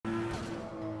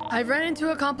I've run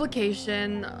into a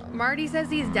complication. Marty says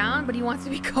he's down, but he wants to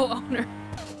be co-owner.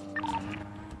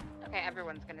 Okay,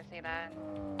 everyone's gonna say that.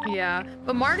 Yeah,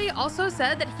 but Marty also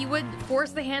said that he would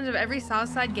force the hands of every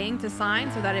Southside gang to sign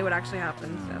so that it would actually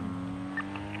happen, so.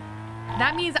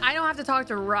 That means I don't have to talk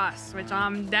to Russ, which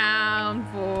I'm down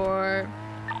for.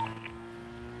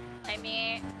 I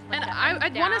mean, and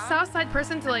I'd want a Southside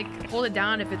person to like hold it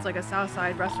down if it's like a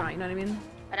Southside restaurant, you know what I mean?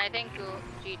 But I think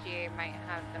Gigi might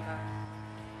have the most.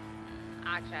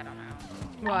 Actually, I don't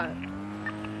know. What?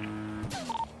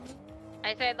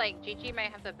 I said like Gigi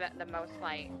might have the most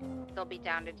like they'll be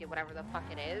down to do whatever the fuck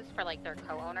it is for like their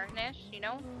co-owner-ish, you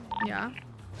know? Yeah.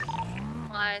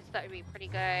 Plus, that would be pretty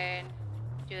good.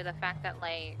 Due to the fact that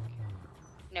like,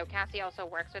 you know, Cassie also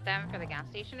works with them for the gas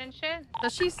station and shit.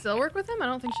 Does she still work with them? I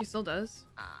don't think she still does.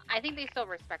 I think they still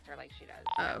respect her like she does.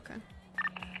 Oh, okay.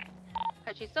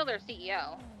 Cause she's still their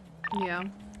CEO. Yeah.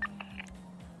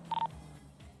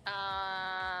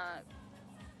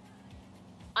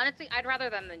 Honestly, I'd rather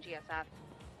them than GSF.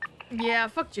 Yeah,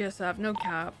 fuck GSF, no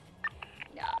cap.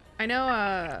 Yeah. I know.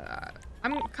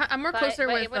 I'm more closer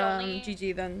with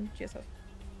GG than GSF.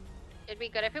 It'd be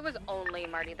good if it was only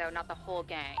Marty though, not the whole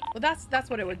gang. Well, that's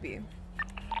what it would be.